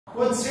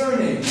What's your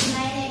name?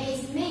 My name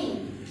is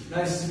Minh.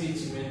 Nice to meet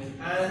you, Min.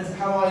 And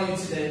how are you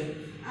today?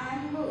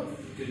 I'm good.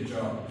 Good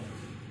job.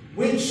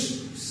 Which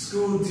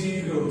school do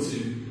you go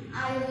to?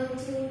 I go to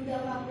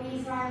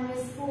G4B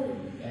primary school.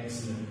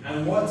 Excellent.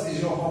 And what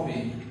is your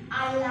hobby?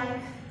 I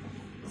like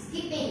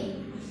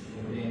skipping.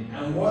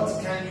 And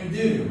what can you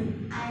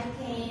do? I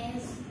can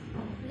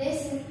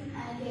listen.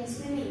 I can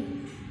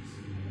swimming.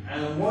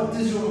 And what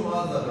does your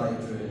mother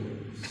like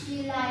doing?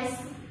 She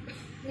likes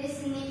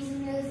listening to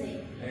music.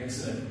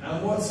 Excellent.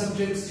 And what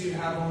subjects do you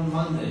have on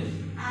Monday?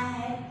 I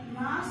have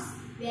maths,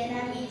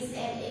 Vietnamese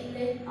and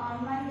English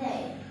on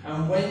Monday.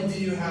 And when do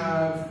you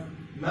have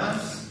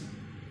maths?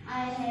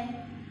 I have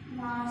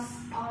maths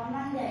on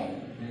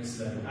Monday.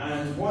 Excellent.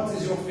 And what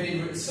is your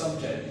favourite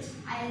subject?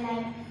 I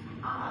like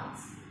art.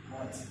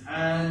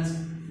 And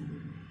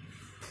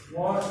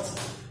what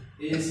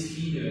is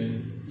he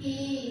doing?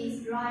 He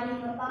is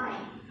riding a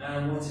bike.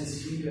 And what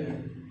is he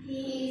doing?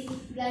 He is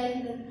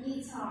playing the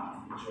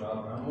guitar. Good job.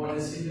 And what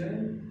is he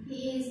doing? He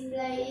is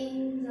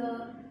playing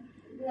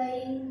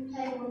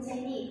table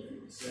tennis.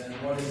 So, and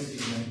what is he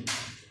doing?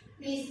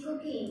 He is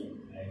cooking.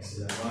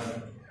 Excellent.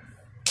 Right.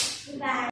 Goodbye.